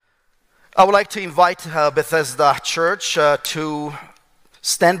I would like to invite Bethesda Church to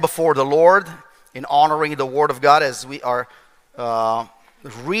stand before the Lord in honoring the Word of God. As we are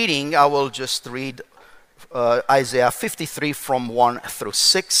reading, I will just read Isaiah 53 from 1 through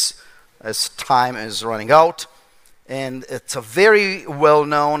 6 as time is running out. And it's a very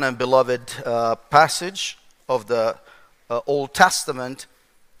well-known and beloved passage of the Old Testament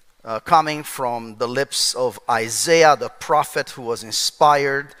coming from the lips of Isaiah, the prophet who was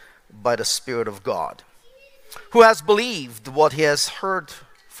inspired by the Spirit of God, who has believed what he has heard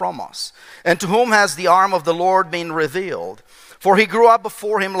from us, and to whom has the arm of the Lord been revealed. For he grew up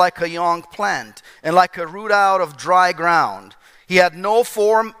before him like a young plant, and like a root out of dry ground. He had no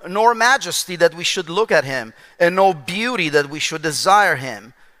form nor majesty that we should look at him, and no beauty that we should desire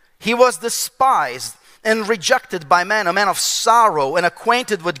him. He was despised and rejected by men, a man of sorrow and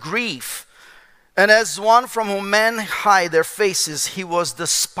acquainted with grief. And as one from whom men hide their faces, he was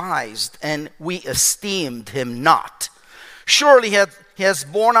despised, and we esteemed him not. Surely he has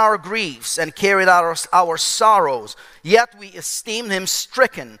borne our griefs and carried out our sorrows. Yet we esteemed him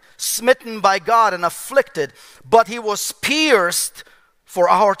stricken, smitten by God, and afflicted. But he was pierced for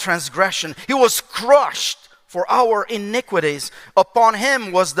our transgression. He was crushed for our iniquities. Upon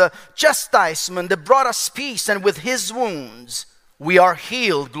him was the chastisement that brought us peace, and with his wounds we are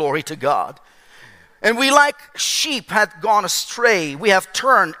healed. Glory to God. And we like sheep had gone astray. We have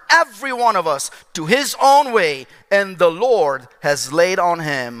turned every one of us to his own way, and the Lord has laid on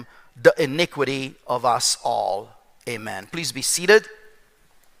him the iniquity of us all. Amen. Please be seated.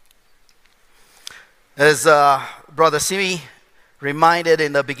 As Brother Simi reminded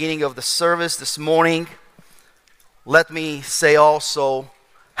in the beginning of the service this morning, let me say also,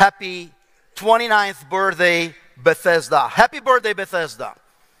 happy 29th birthday, Bethesda. Happy birthday, Bethesda.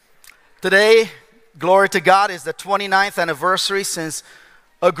 Today, glory to God, is the 29th anniversary since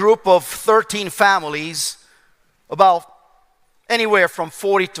a group of 13 families, about anywhere from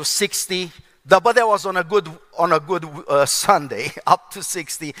 40 to 60, but that was on a good Sunday, up to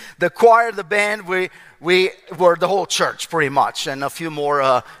 60. The choir, the band, we were the whole church pretty much, and a few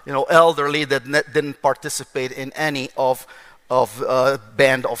more elderly that didn't participate in any of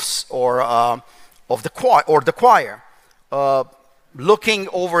band or the choir. Looking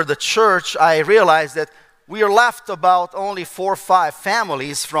over the church, I realized that we are left about only 4 or 5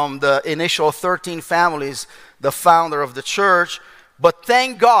 families from the initial 13 families, the founder of the church. But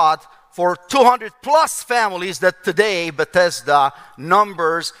thank God for 200 plus families that today Bethesda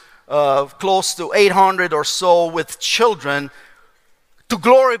numbers close to 800 or so with children. To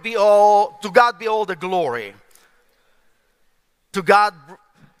God be all the glory. To God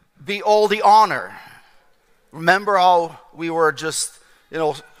be all the honor. Remember how we were just,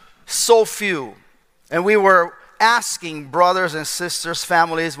 so few. And we were asking brothers and sisters,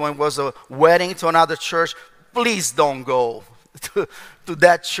 families, when it was a wedding to another church, please don't go to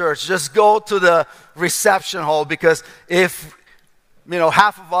that church. Just go to the reception hall, because if,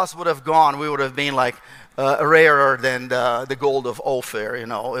 half of us would have gone, we would have been like rarer than the gold of Ophir,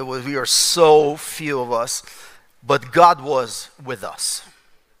 we are so few of us. But God was with us.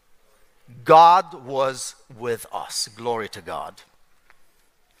 God was with us. Glory to God.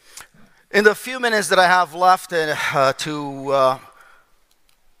 In the few minutes that I have left to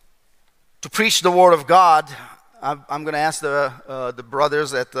preach the Word of God, I'm going to ask the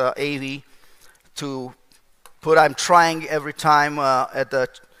brothers at AV to put, I'm trying every time at the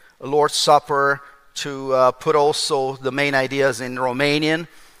Lord's Supper to put also the main ideas in Romanian,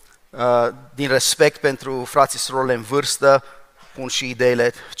 din respect pentru frații surorile în vârstă, pun și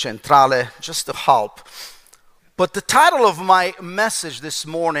ideile centrale, just to help. But the title of my message this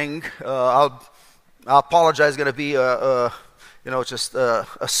morning, I apologize, going to be just a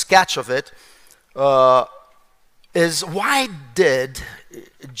sketch of it, is why did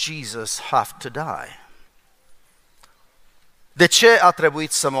Jesus have to die? De ce a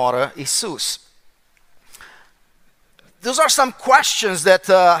trebuit să moară Isus? Those are some questions that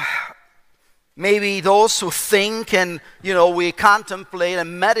maybe those who think and, we contemplate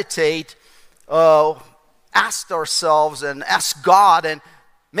and meditate, ask ourselves and ask God. And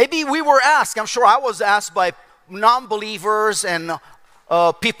maybe we were asked, I'm sure I was asked by non-believers and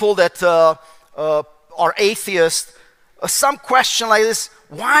people that are atheists, some question like this: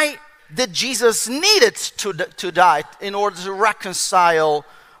 why did Jesus need it to die in order to reconcile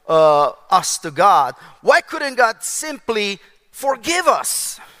us to God? Why couldn't God simply forgive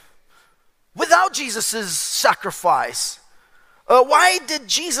us without Jesus' sacrifice? Why did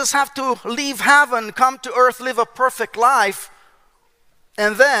Jesus have to leave heaven, come to earth, live a perfect life,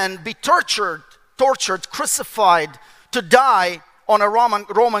 and then be tortured, crucified, to die on a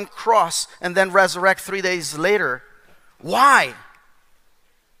Roman cross and then resurrect 3 days later. Why?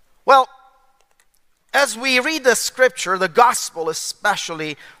 Well, as we read the scripture, the gospel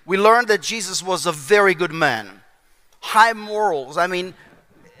especially, we learn that Jesus was a very good man. High morals. I mean,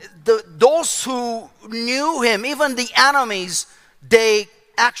 those who knew him, even the enemies, they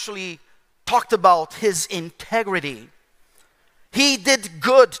actually talked about his integrity. He did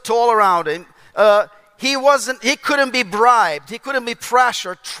good to all around him. He couldn't be bribed. He couldn't be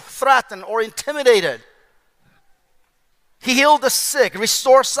pressured, threatened, or intimidated. He healed the sick,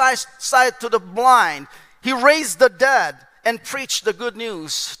 restored sight to the blind. He raised the dead and preached the good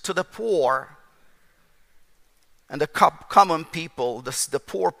news to the poor. And the common people, the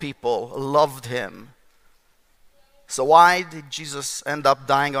poor people, loved him. So why did Jesus end up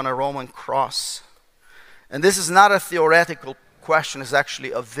dying on a Roman cross? And this is not a theoretical question. It's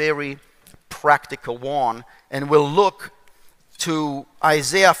actually a very practical one. And we'll look to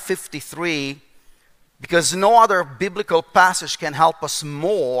Isaiah 53, because no other biblical passage can help us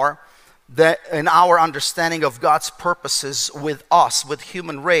more in our understanding of God's purposes with us, with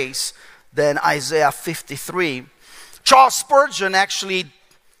human race, than Isaiah 53. Charles Spurgeon actually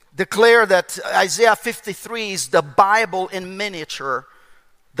declared that Isaiah 53 is the Bible in miniature,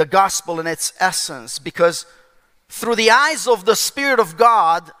 the gospel in its essence, because through the eyes of the Spirit of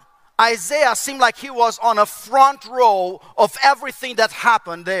God, Isaiah seemed like he was on a front row of everything that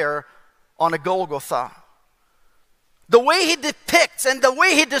happened there on a Golgotha. The way he depicts and the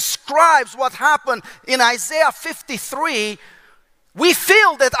way he describes what happened in Isaiah 53, we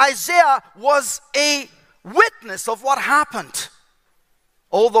feel that Isaiah was a witness of what happened,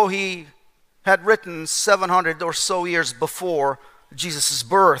 although he had written 700 or so years before Jesus'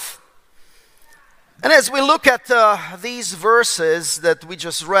 birth. And as we look at these verses that we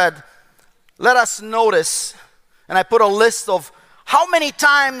just read, let us notice, and I put a list of how many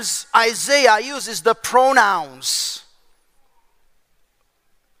times Isaiah uses the pronouns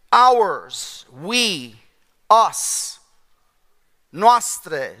ours, we, us,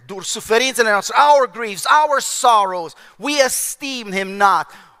 noastre, dur suferințele noastre, our griefs, our sorrows, we esteem him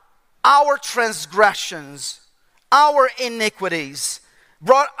not. Our transgressions, our iniquities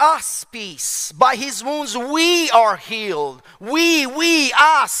brought us peace. By his wounds we are healed. We,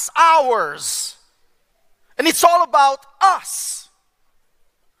 us, ours. And it's all about us.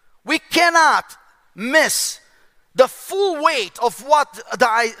 We cannot miss the full weight of what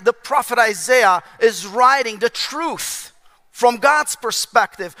the prophet Isaiah is writing, the truth from God's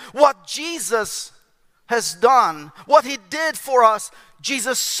perspective, what Jesus has done, what he did for us.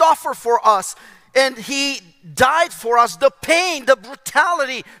 Jesus suffered for us, and he died for us. The pain, the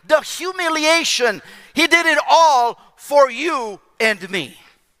brutality, the humiliation, he did it all for you and me,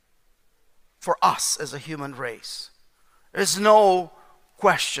 for us as a human race. There's no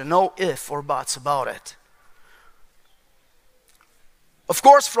question, no if or buts about it. Of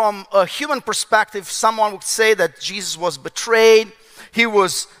course, from a human perspective, someone would say that Jesus was betrayed, he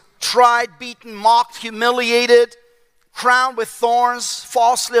was tried, beaten, mocked, humiliated, crowned with thorns,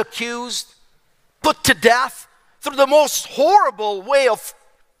 falsely accused, put to death through the most horrible way of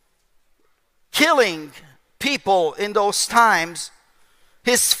killing people in those times.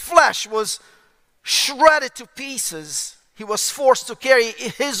 His flesh was shredded to pieces. He was forced to carry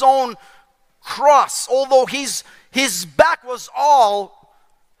his own cross, although his back was all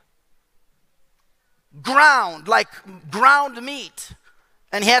ground, like ground meat.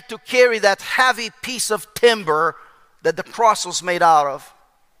 And he had to carry that heavy piece of timber that the cross was made out of,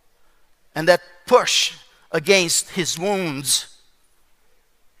 and that push against his wounds.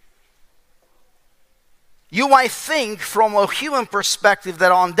 You might think from a human perspective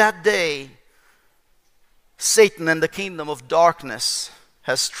that on that day, Satan and the kingdom of darkness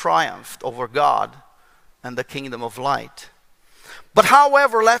has triumphed over God and the kingdom of light. But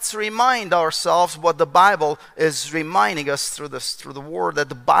however, let's remind ourselves what the Bible is reminding us through the word,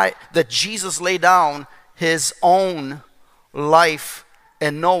 that Jesus laid down his own life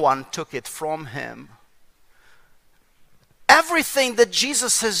and no one took it from him. Everything that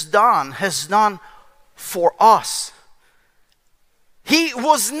Jesus has done for us. He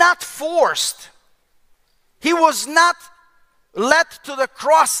was not forced. He was not led to the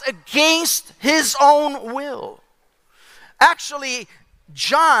cross against his own will. Actually,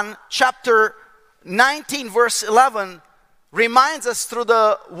 John chapter 19 verse 11 reminds us through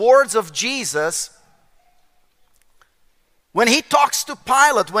the words of Jesus when he talks to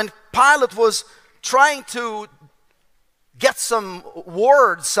Pilate, when Pilate was trying to get some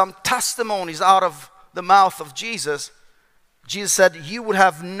words, some testimonies out of the mouth of Jesus. Jesus said, "You would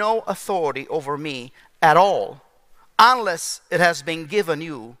have no authority over me at all. unless it has been given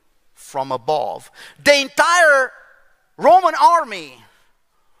you from above. The entire Roman army,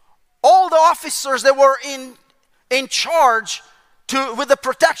 all the officers that were in charge with the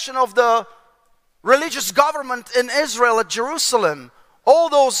protection of the religious government in Israel at Jerusalem, all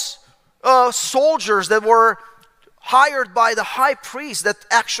those soldiers that were hired by the high priest that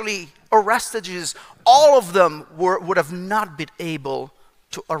actually arrested Jesus, all of them would have not been able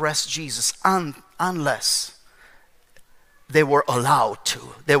to arrest Jesus unless they were allowed to.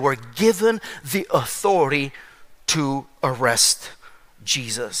 They were given the authority to arrest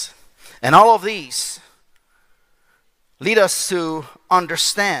Jesus. And all of these lead us to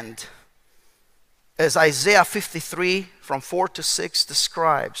understand, as Isaiah 53 from 4 to 6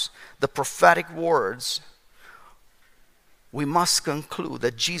 describes the prophetic words, we must conclude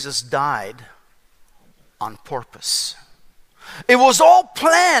that Jesus died on purpose. It was all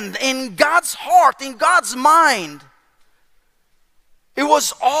planned in God's heart, in God's mind. It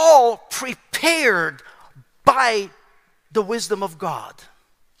was all prepared by the wisdom of God,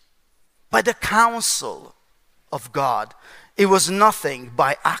 by the counsel of God. It was nothing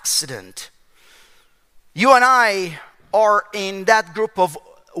by accident. You and I are in that group of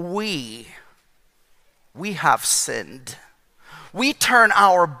we. We have sinned. We turn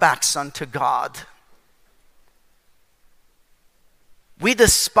our backs unto God. We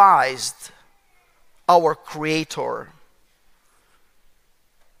despised our Creator.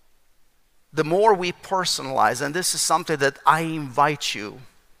 The more we personalize, and this is something that I invite you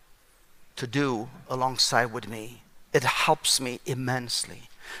to do alongside with me, it helps me immensely.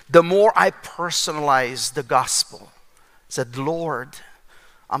 The more I personalize the gospel, said, Lord,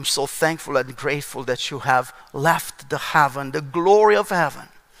 I'm so thankful and grateful that you have left the heaven, the glory of heaven,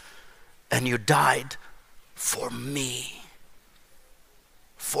 and you died for me.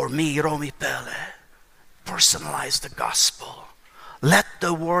 For me, Romeo Pelle. Personalize the gospel. Let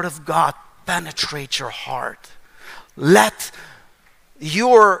the word of God penetrate your heart. Let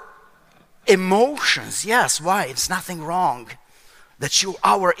your emotions, yes, why? It's nothing wrong. That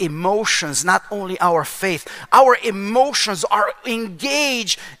our emotions, not only our faith, our emotions are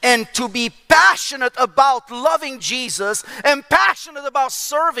engaged and to be passionate about loving Jesus and passionate about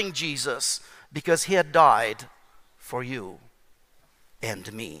serving Jesus because he had died for you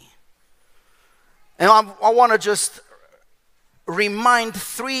and me. And I want to just remind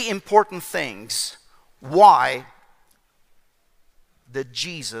three important things why did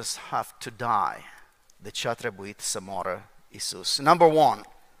Jesus have to die. De ce a trebuit să moară Isus. Number one,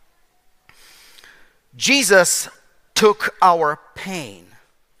 Jesus took our pain.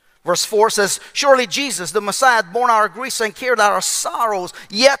 Verse 4 says, surely Jesus, the Messiah, had borne our griefs and carried our sorrows,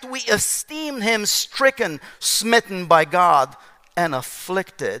 yet we esteemed him stricken, smitten by God, and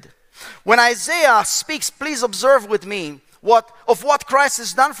afflicted. When Isaiah speaks, please observe with me what Christ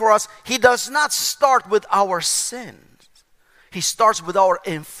has done for us. He does not start with our sins. He starts with our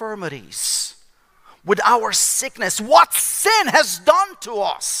infirmities, with our sickness, what sin has done to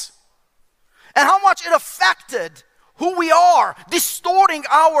us, and how much it affected who we are, distorting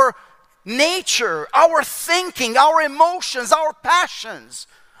our nature, our thinking, our emotions, our passions,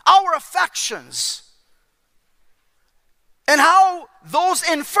 our affections, and how those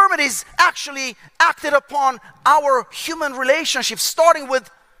infirmities actually acted upon our human relationships, starting with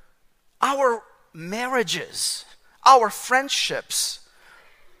our marriages, our friendships,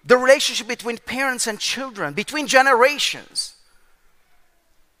 the relationship between parents and children, between generations.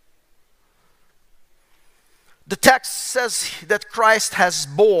 The text says that Christ has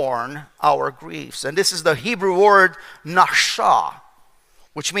borne our griefs. And this is the Hebrew word nasha,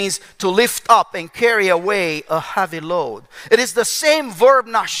 which means to lift up and carry away a heavy load. It is the same verb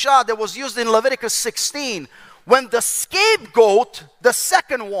nasha that was used in Leviticus 16 when the scapegoat, the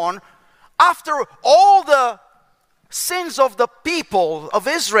second one, after all the sins of the people of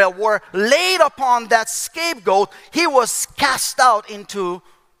Israel were laid upon that scapegoat, he was cast out into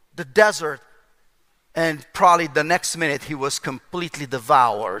the desert, and probably the next minute he was completely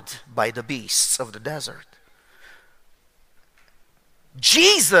devoured by the beasts of the desert.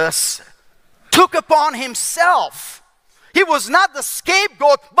 Jesus took upon himself. He was not the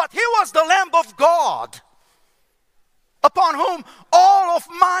scapegoat, but he was the Lamb of God, upon whom all of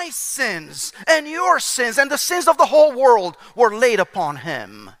my sins and your sins and the sins of the whole world were laid upon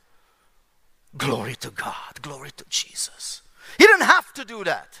him. Glory to God. Glory to Jesus. He didn't have to do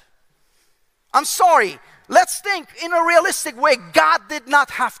that. I'm sorry. Let's think in a realistic way. God did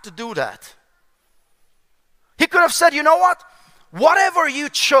not have to do that. He could have said, you know what? Whatever you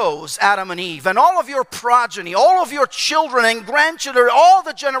chose, Adam and Eve, and all of your progeny, all of your children and grandchildren, all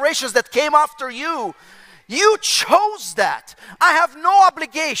the generations that came after you, You chose that. I have no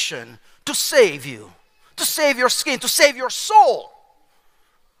obligation to save you, to save your skin, to save your soul.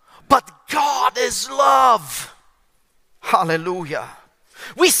 But God is love. Hallelujah.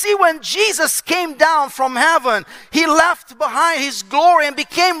 We see when Jesus came down from heaven, He left behind His glory and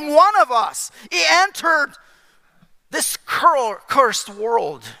became one of us. He entered this cursed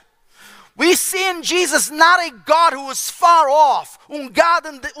world. We see in Jesus not a God who is far off, God,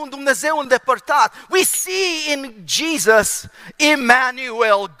 Dumnezeu îndepărtat. We see in Jesus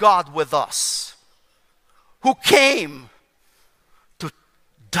Emmanuel, God with us, who came to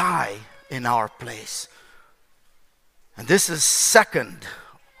die in our place. And this is second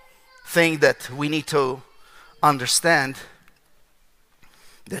thing that we need to understand,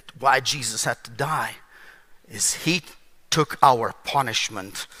 that why Jesus had to die is He took our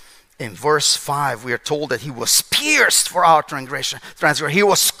punishment. In verse 5 we are told that He was pierced for our transgression. He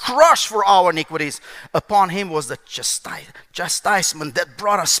was crushed for our iniquities. Upon Him was the chastisement that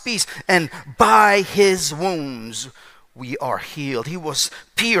brought us peace, and by His wounds we are healed. He was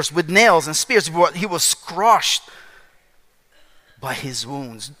pierced with nails and spears. He was crushed by His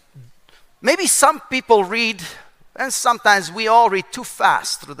wounds. Maybe some people read, and sometimes we all read too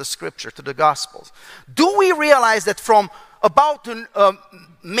fast through the scripture, to the Gospels. Do we realize that from about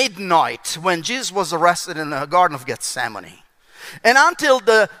midnight, when Jesus was arrested in the Garden of Gethsemane, and until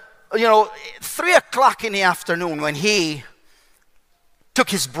 3 o'clock in the afternoon, when He took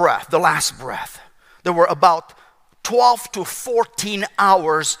His breath, the last breath, there were about 12 to 14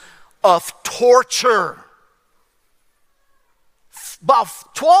 hours of torture.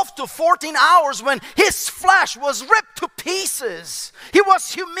 About 12 to 14 hours when His flesh was ripped to pieces. He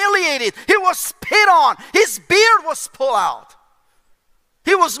was humiliated. He was spit on. His beard was pulled out.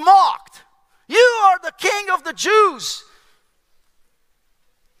 He was mocked. You are the King of the Jews.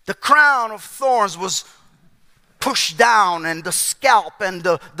 The crown of thorns was pushed down, and the scalp and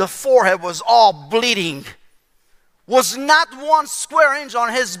the forehead was all bleeding. Was not one square inch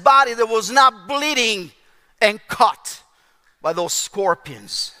on His body that was not bleeding and cut by those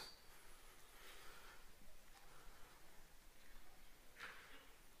scorpions.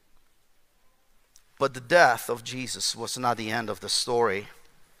 But the death of Jesus was not the end of the story.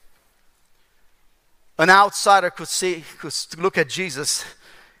 An outsider could look at Jesus.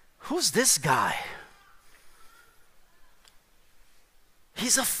 Who's this guy?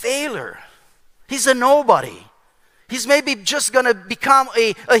 He's a failure. He's a nobody. He's maybe just going to become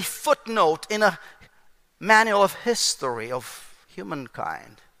a footnote in a manual of history of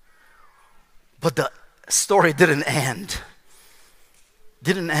humankind. But the story didn't end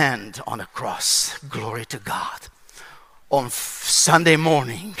on a cross. Glory to God. On Sunday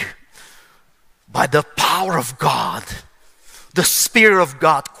morning, by the power of God, the Spirit of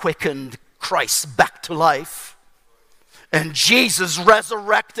God quickened Christ back to life, and Jesus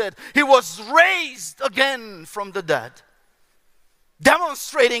resurrected. He was raised again from the dead,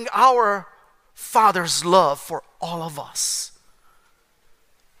 demonstrating our Father's love for all of us.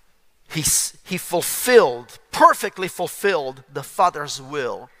 He perfectly fulfilled the Father's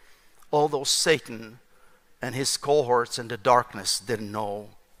will, although Satan and his cohorts in the darkness didn't know.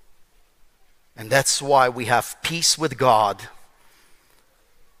 And that's why we have peace with God.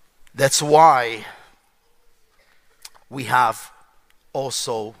 That's why we have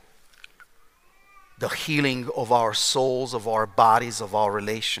also the healing of our souls, of our bodies, of our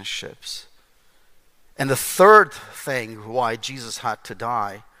relationships. And the third thing why Jesus had to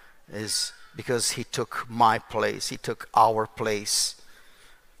die is because He took my place. He took our place.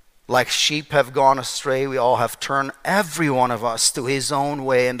 Like sheep have gone astray, we all have turned, every one of us, to his own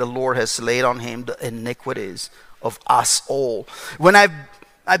way, and the Lord has laid on Him the iniquities of us all. When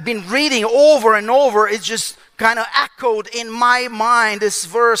I've been reading over and over, it just kind of echoed in my mind this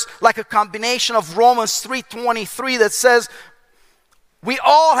verse, like a combination of Romans 3:23 that says, we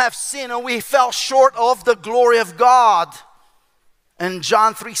all have sinned and we fell short of the glory of God. And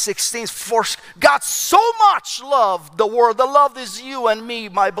John 3:16, for God so much loved the world. The love is you and me,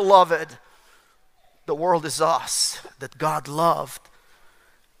 my beloved. The world is us that God loved.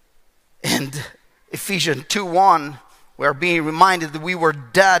 And Ephesians 2:1, we are being reminded that we were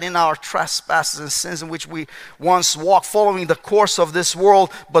dead in our trespasses and sins in which we once walked, following the course of this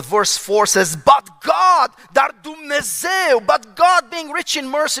world. But verse 4 says, but God, dar Dumnezeu, but God being rich in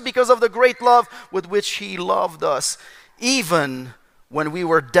mercy because of the great love with which He loved us, even when we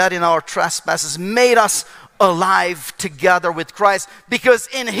were dead in our trespasses, made us alive together with Christ, because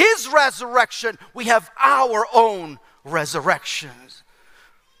in His resurrection we have our own resurrections.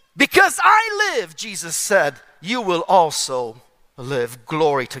 Because I live, Jesus said, you will also live.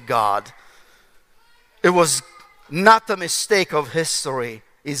 Glory to God. It was not a mistake of history.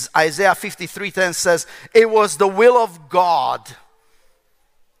 Isaiah 53:10 says, it was the will of God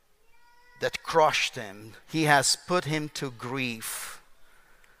that crushed him. He has put him to grief.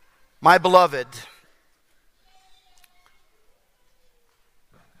 My beloved,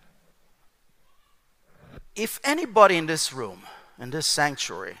 if anybody in this room, in this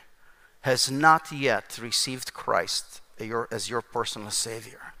sanctuary, has not yet received Christ as your personal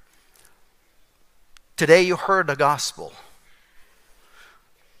Savior, today you heard the gospel.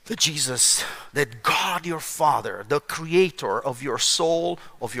 That Jesus, that God your Father, the creator of your soul,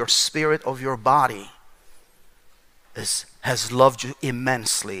 of your spirit, of your body, has loved you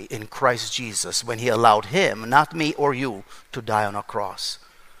immensely in Christ Jesus when he allowed him, not me or you, to die on a cross.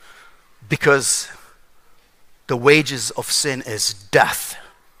 Because the wages of sin is death.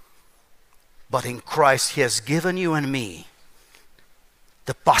 But in Christ he has given you and me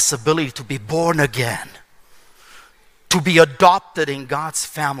the possibility to be born again, to be adopted in God's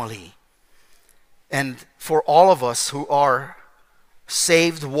family. And for all of us who are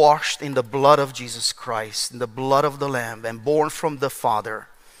saved, washed in the blood of Jesus Christ, in the blood of the Lamb, and born from the Father,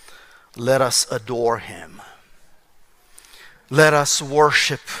 let us adore him. Let us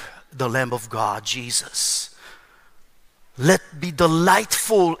worship the Lamb of God, Jesus. Let be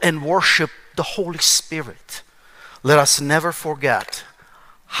delightful and worship the Holy Spirit. Let us never forget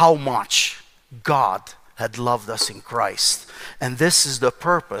how much God had loved us in Christ. And this is the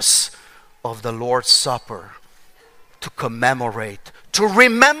purpose of the Lord's Supper, to commemorate, to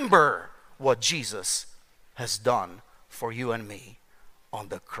remember what Jesus has done for you and me on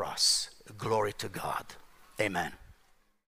the cross. Glory to God. Amen.